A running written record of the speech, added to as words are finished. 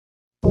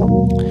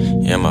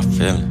in my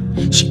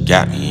feelings. She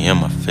got me in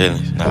my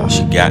feelings. Nah,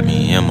 she got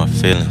me in my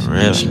feelings.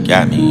 Real, she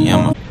got me in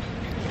my.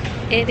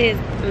 It is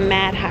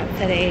mad hot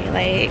today,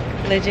 like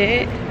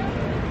legit.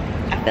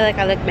 I feel like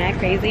I look mad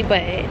crazy,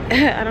 but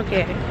I don't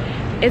care.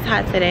 It's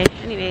hot today.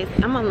 Anyways,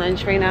 I'm on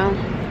lunch right now.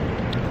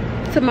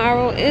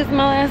 Tomorrow is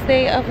my last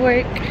day of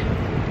work,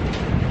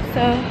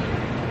 so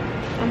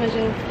I'ma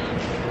just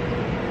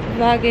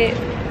vlog it.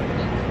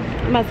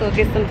 I'm about to go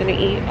get something to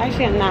eat.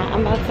 Actually, I'm not.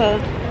 I'm about to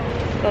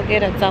go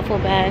get a duffel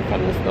bag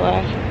from the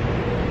store,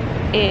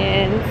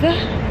 and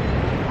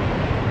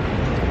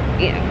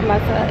yeah, I'm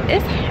about to.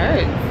 It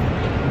hurts.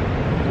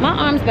 My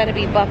arms better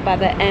be buff by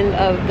the end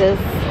of this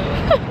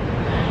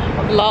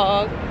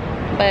vlog,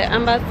 but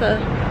I'm about to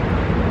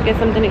get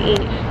something to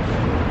eat.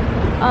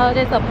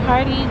 There's a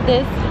party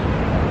this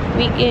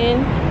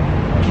weekend.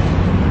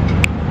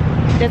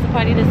 There's a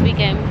party this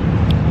weekend,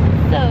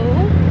 so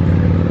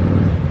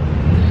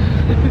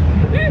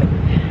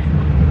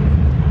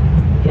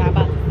yeah, I'm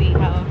about to see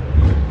how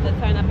the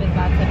turn up is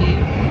about to be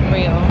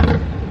real.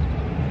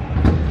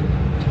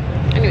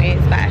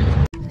 Anyways, bye.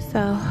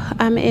 So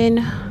I'm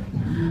in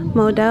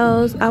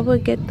Modell's. I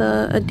would get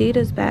the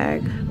Adidas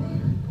bag,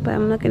 but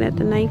I'm looking at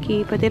the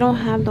Nike, but they don't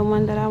have the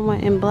one that I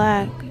want in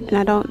black, and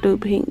I don't do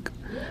pink.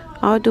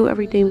 I'll do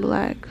everything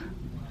black.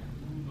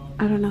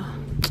 I don't know.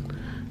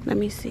 Let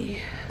me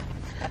see.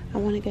 I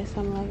want to get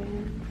some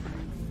leggings.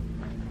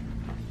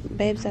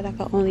 Babe said I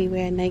could only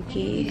wear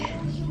Nike.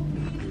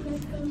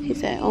 He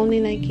said only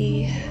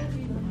Nike.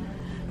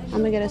 I'm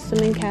gonna get a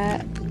swimming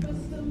cap. I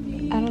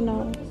don't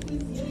know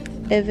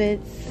if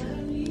it's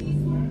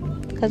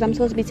because I'm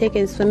supposed to be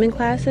taking swimming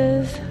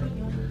classes.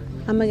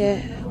 I'm gonna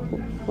get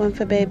one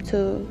for Babe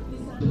too.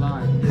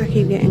 I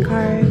keep getting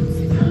cards.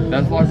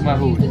 That's like my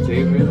whole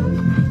favorite.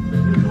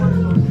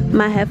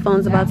 My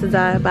headphone's about to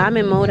die, but I'm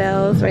in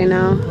Modell's right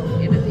now.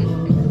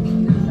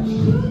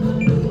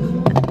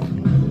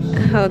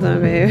 Hold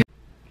on, babe.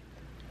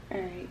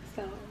 Alright,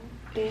 so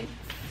it's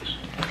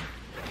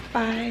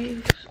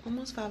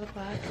almost 5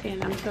 o'clock,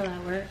 and I'm still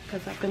at work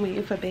because I've been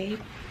waiting for Babe.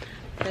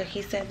 But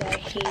he said that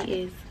he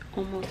is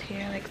almost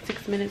here, like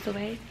 6 minutes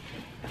away.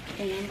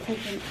 And I'm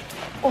taking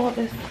all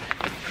this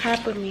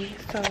crap with me,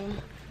 so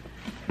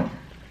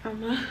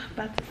I'm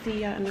about to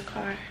see y'all in the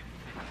car.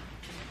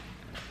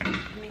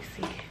 Let me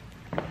see.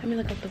 Let me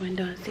look out the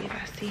window and see if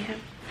I see him.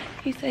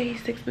 He said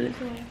he's 6 minutes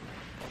away,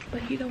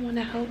 but he don't want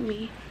to help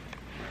me.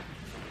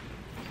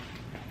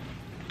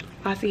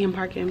 I see him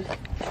parking.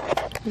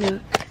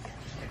 Look.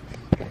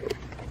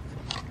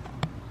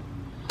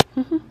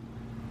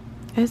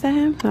 Is that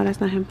him? No,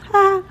 that's not him.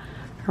 Ah,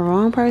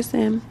 wrong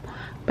person.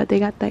 But they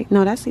got that.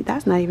 No, that's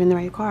not even the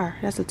right car.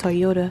 That's a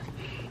Toyota.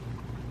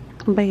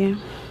 But yeah,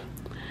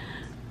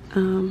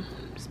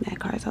 there's mad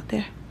cars out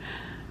there.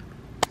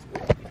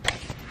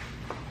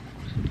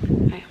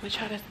 Alright, I'm gonna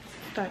try to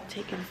start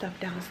taking stuff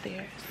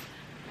downstairs.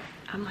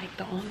 I'm like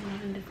the only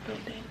one in this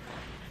building,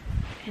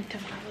 and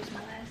tomorrow's my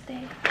last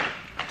day.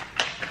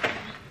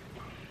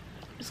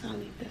 I'm just gonna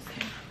leave this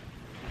here.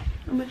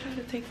 I'm gonna try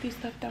to take these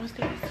stuff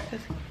downstairs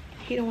because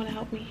he don't want to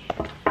help me.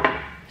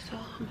 So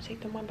I'm gonna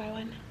take them one by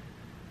one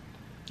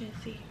and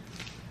see.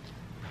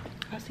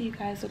 I'll see you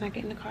guys when I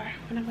get in the car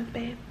when I'm with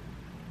Babe.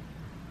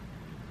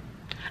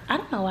 I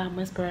don't know why I'm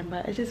whispering,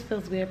 but it just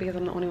feels weird because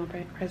I'm the only one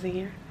present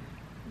here.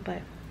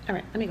 But all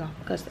right, let me go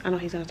because I know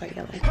he's gonna start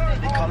yelling.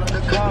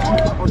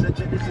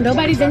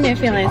 Nobody's in their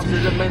feelings.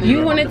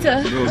 You wanted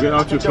to. Yo, get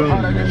out your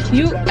feelings.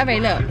 You all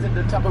right? Look,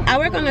 I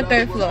work on the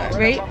 3rd floor,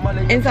 right?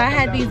 And so I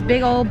had these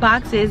big old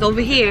boxes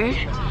over here,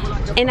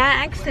 and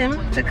I asked him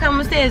to come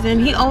upstairs, and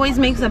he always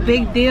makes a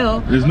big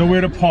deal. There's nowhere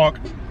to park.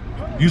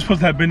 You supposed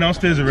to have been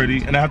downstairs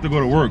already, and I have to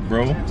go to work,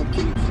 bro.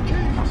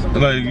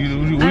 Like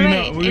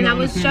and I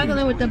was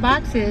struggling with the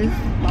boxes.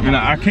 And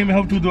I can't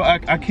help you though.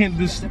 I can't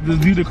just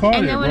leave the car.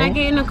 And then when I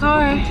get in the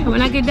car,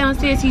 when I get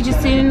downstairs, he just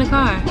sitting in the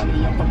car,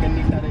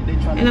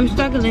 and I'm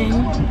struggling.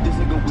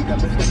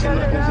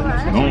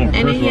 And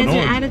then he has an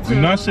attitude. Do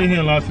not sit here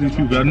and lie to these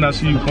people. I did not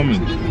see you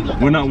coming.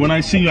 When I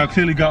see you, I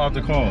clearly got out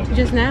the car.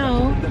 Just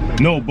now.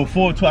 No,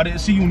 before too. I didn't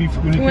see you when you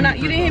you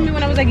didn't hear me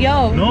when I was like,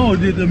 yo. No,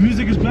 the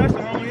music is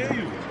blasting. I don't hear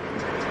you.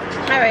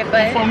 Alright,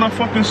 but I'm not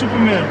fucking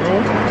Superman,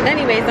 bro.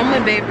 Anyways, I'm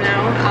with Babe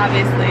now,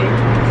 obviously.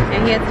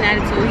 And he has an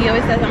attitude. He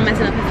always says I'm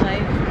messing up his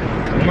life.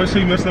 I'm gonna say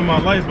you messing up my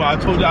life, but I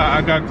told you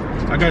I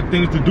got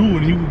things to do,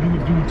 and you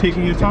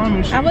taking your time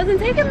and shit. I wasn't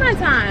taking my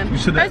time. You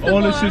should have,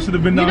 all this shit should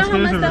have been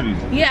downstairs already.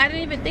 Yeah, I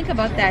didn't even think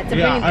about that, to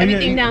bring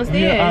everything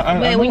downstairs.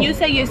 But when you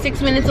say you're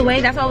 6 minutes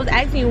away, that's why I was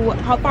asking you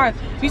how far.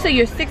 You say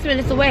you're 6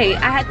 minutes away.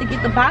 I had to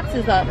get the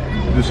boxes up.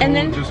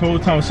 This whole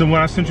time, so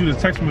when I sent you the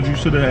text message, you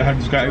should have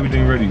just got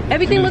everything ready.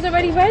 Everything was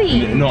already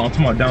ready. No, I'm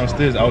talking about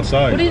downstairs,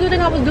 outside. What do you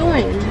think I was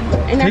doing?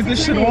 Take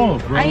this shit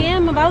off, bro. I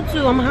am about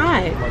to. I'm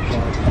hot.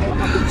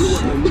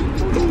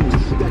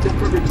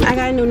 I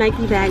got a new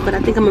Nike bag, but I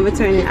think I'm gonna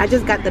return it. I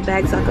just got the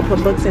bag so I can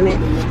put books in it.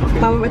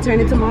 But I'm gonna return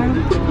it tomorrow.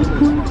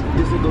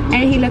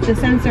 And he left the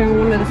sensor in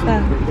one of the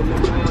stuff.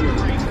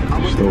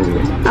 Stole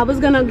it. I was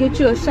gonna get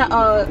you a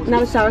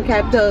not a shower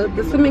cap, the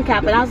swimming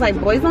cap, and I was like,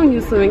 boys don't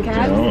use swimming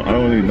caps. I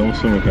don't need no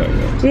swimming cap.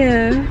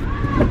 Yeah.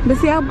 But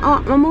see,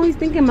 I'm always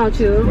thinking about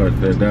you.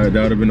 But that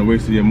would have been a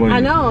waste of your money. I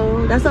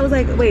know. That's why I was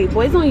like, wait,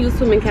 boys don't use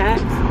swimming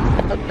caps.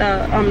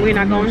 We're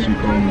not going. She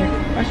called me.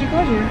 Oh, she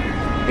called you.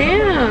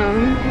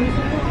 Damn.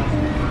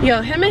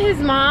 Yo, him and his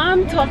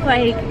mom talk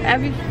like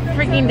every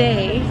freaking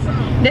day.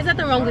 There's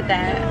nothing wrong with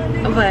that.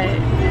 But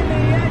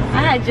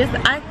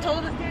I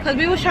told, cause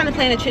we was trying to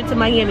plan a trip to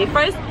Miami.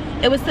 First,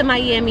 it was to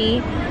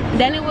Miami.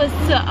 Then it was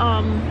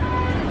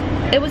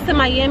to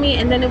Miami,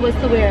 and then it was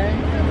to where?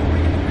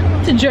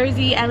 To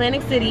Jersey,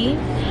 Atlantic City,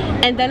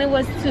 and then it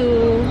was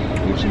to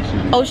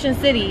Ocean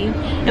City,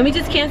 and we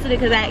just canceled it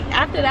because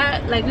after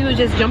that, like, we were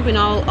just jumping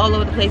all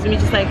over the place, and we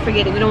just like,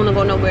 forget it, we don't want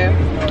to go nowhere.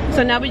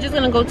 So now we're just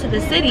gonna go to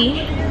the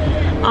city.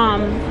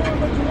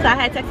 So I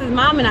had texted his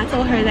mom and I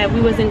told her that we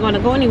wasn't going to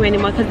go anywhere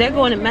anymore because they're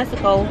going to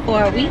Mexico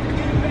for a week.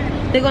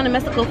 They're going to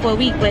Mexico for a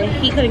week, but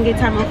he couldn't get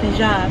time off his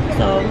job.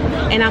 So,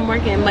 and I'm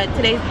working, but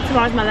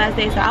tomorrow's my last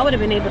day, so I would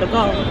have been able to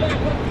go,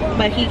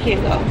 but he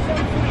can't go.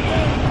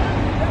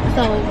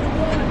 So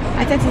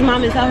I texted his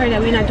mom and tell her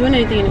that we're not doing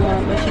anything anymore,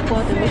 but she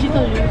called him. What she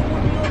told you?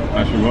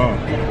 I should rob.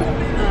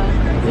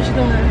 What she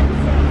told her?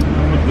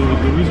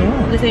 The reason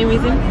why. The same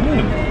reason?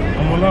 Yeah,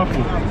 I'm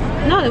unlawful.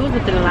 No, there was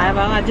nothing to lie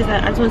about. I just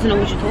wanted to know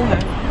what you told her.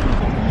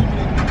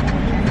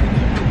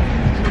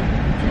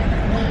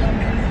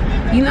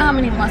 You know how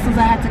many muscles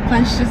I had to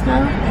clench just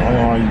now?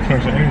 Oh, you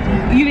clenching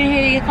anything. You didn't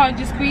hear your car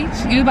just screech?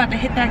 You were about to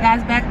hit that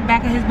guy's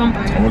back of his bumper.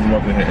 I wasn't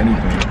about to hit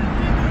anything.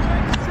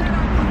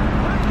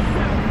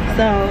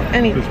 So,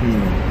 anyway. Piss me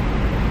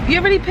off. You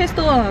already pissed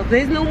off.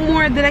 There's no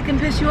more that I can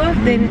piss you off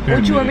than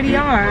what you already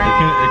are.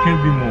 It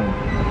can't be more.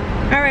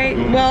 Alright,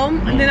 well,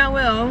 then I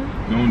will.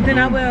 Then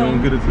I will.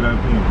 Don't get it to that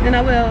point. Then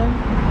I will.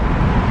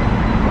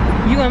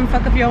 You gonna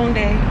fuck up your own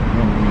day. No,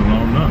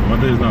 I'm not. My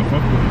day's not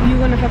fucked up. You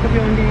gonna fuck up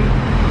your own day.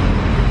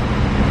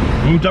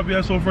 You wanna drop your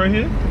ass off right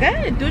here?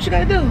 Good, do what you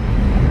gotta do.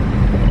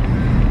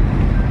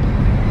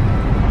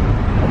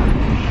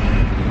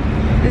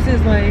 This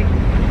is like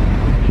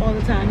all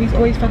the time. He's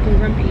always fucking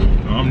grumpy.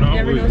 No, I'm not. He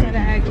never knows how to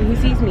act when he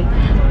sees me.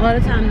 All the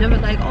time, never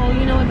like, oh,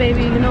 you know what,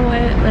 baby, you know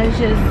what? Let's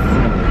just.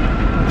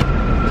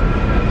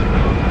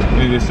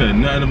 Nigga said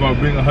nothing about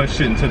bringing her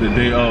shit until the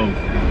day of.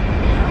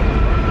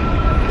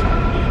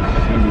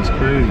 Shit was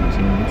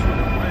crazy, man.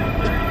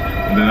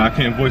 And then I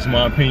can't voice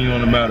my opinion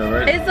on the matter,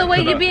 right? It's the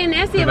way you're being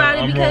nasty about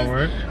it because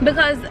wrong, right?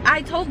 because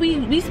I told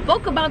we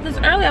spoke about this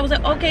earlier. I was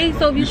like, okay,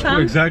 so if you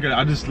come, exactly.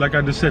 Like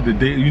I just said, the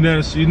day you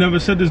never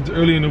said this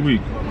early in the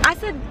week. I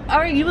said, all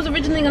right, you was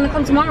originally gonna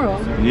come tomorrow.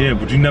 Yeah,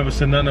 but you never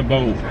said nothing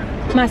about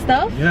my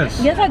stuff. Yes.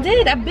 Yes, I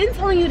did. I've been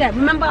telling you that.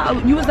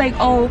 Remember, you was like,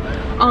 oh,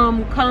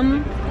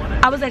 come.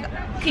 I was like,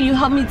 can you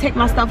help me take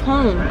my stuff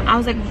home? I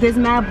was like, there's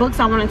mad books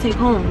I want to take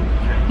home.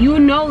 You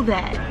know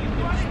that.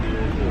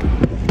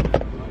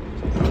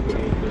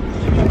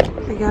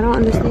 Like, I don't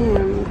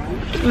understand.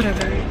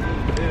 Whatever.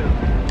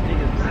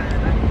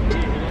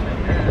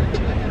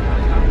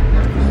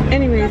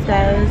 Anyways,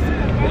 guys,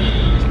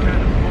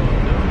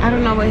 I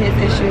don't know what his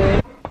issue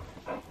is.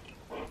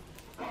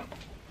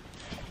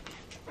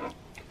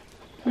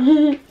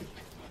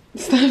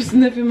 Stop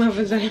sniffing my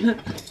vagina.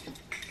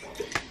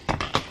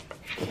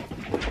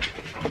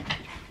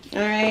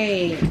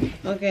 Alright.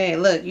 Okay,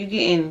 look, you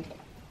getting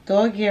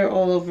dog hair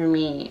all over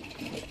me.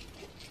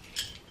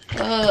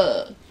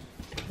 Ugh.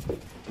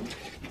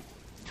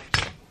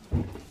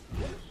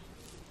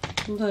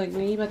 Look,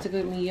 man, you about to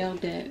get me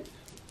yelled at.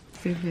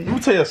 Let me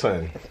tell you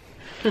something.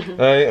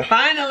 Right?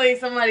 Finally,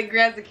 somebody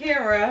grabs the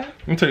camera.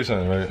 Let me tell you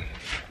something, right?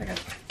 Okay.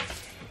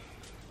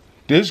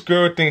 This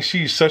girl thinks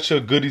she's such a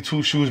goody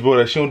two shoes, bro,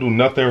 that she don't do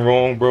nothing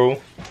wrong,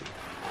 bro.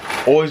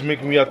 Always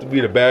making me out to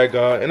be the bad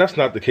guy, and that's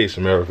not the case,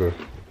 America.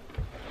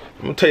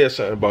 I'm gonna tell you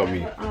something about me.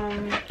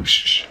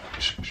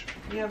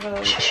 You have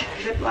a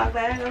Ziploc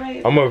bag,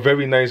 alright? I'm a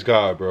very nice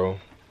guy, bro.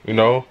 You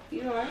know?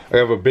 You are. I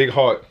have a big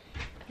heart.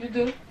 You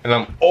do. And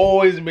I'm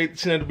always making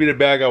to be the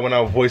bad guy when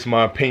I voice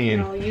my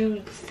opinion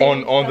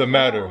on the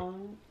matter.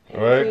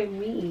 Alright?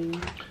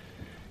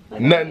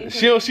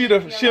 She don't see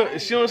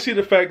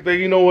the fact that,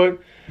 you know what?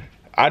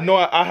 I know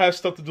I have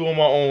stuff to do on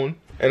my own,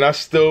 and I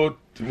still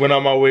went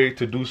on my way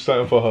to do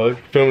something for her,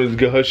 to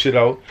get her shit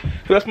out.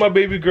 So that's my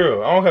baby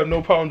girl. I don't have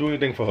no problem doing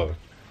anything for her.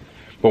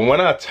 But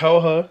when I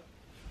tell her,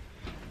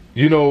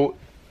 you know,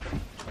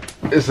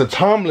 it's a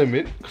time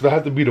limit because I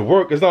have to be to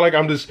work. It's not like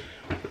I'm just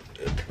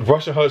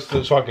rushing her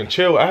so I can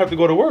chill. I have to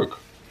go to work.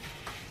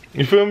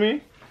 You feel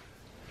me?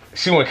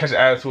 She wanna catch an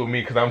attitude with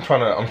me because I'm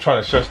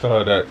trying to stress to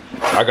her that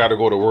I gotta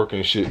go to work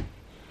and shit,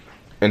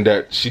 and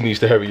that she needs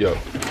to hurry up.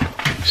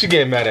 She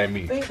getting mad at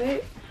me.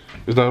 Wait.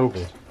 It's not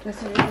open.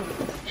 That's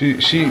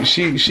it.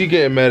 She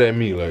getting mad at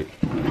me, like,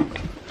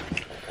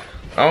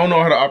 I don't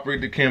know how to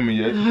operate the camera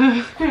yet.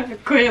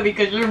 Clearly,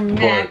 because you're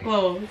mad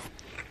close.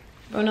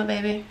 Bruno,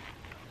 baby,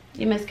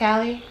 you miss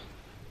Callie?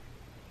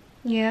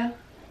 Yeah.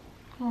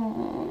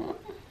 Oh.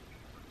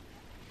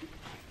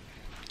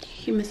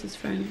 He miss his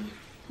friend.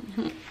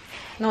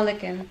 No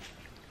licking.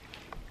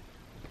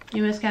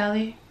 You miss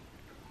Callie?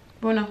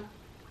 Bruno.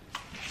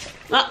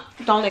 Oh,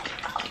 don't lick.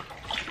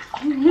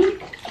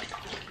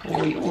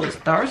 Oh, you was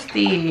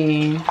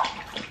thirsty.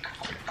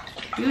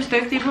 You was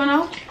thirsty,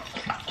 Bruno?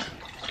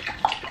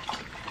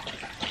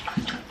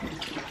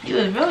 You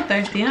was real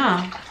thirsty,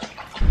 huh?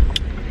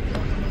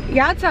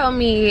 Y'all tell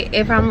me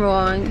if I'm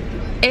wrong.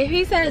 If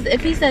he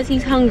says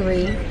he's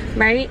hungry,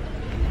 right?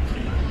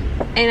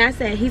 And I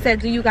said, he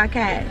said, do you got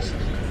cash?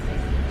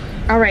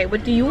 All right,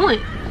 what do you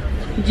want?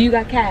 Do you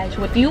got cash?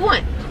 What do you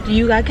want? Do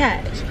you got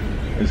cash?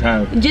 It's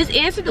have. Just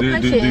answer the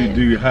question.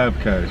 Do you have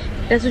cash?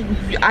 That's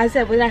what I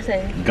said. What did I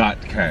say? Got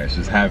cash.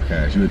 It's have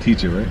cash. You're a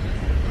teacher, right?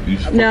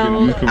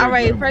 No. All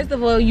right. First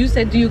of all, you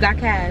said, do you got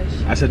cash?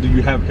 I said, do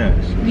you have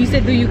cash? You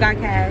said, do you got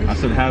cash? I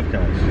said, have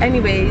cash.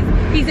 Anyways,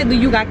 he said, do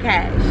you got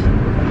cash?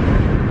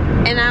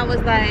 And I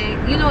was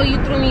like, you know,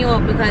 you threw me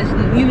off because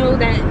you know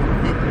that.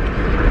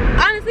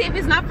 Honestly, if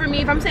it's not for me,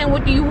 if I'm saying,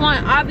 what do you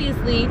want?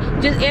 Obviously,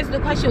 just answer the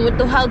question. What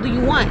the hell do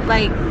you want?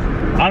 Like,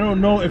 I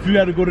don't know if you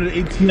had to go to the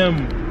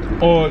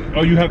ATM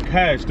or you have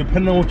cash.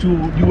 Depending on what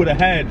you would have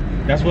had,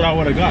 that's what I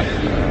would have got.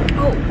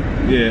 Oh.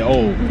 Yeah,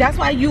 oh. That's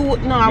why you,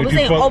 no, I was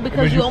saying, oh,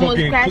 because you almost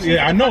crashed.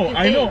 Yeah, I know.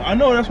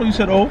 That's why you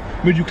said, oh.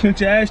 Made you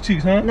clench your ass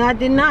cheeks, huh? No, I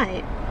did not.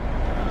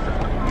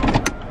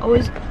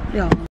 Always, yo.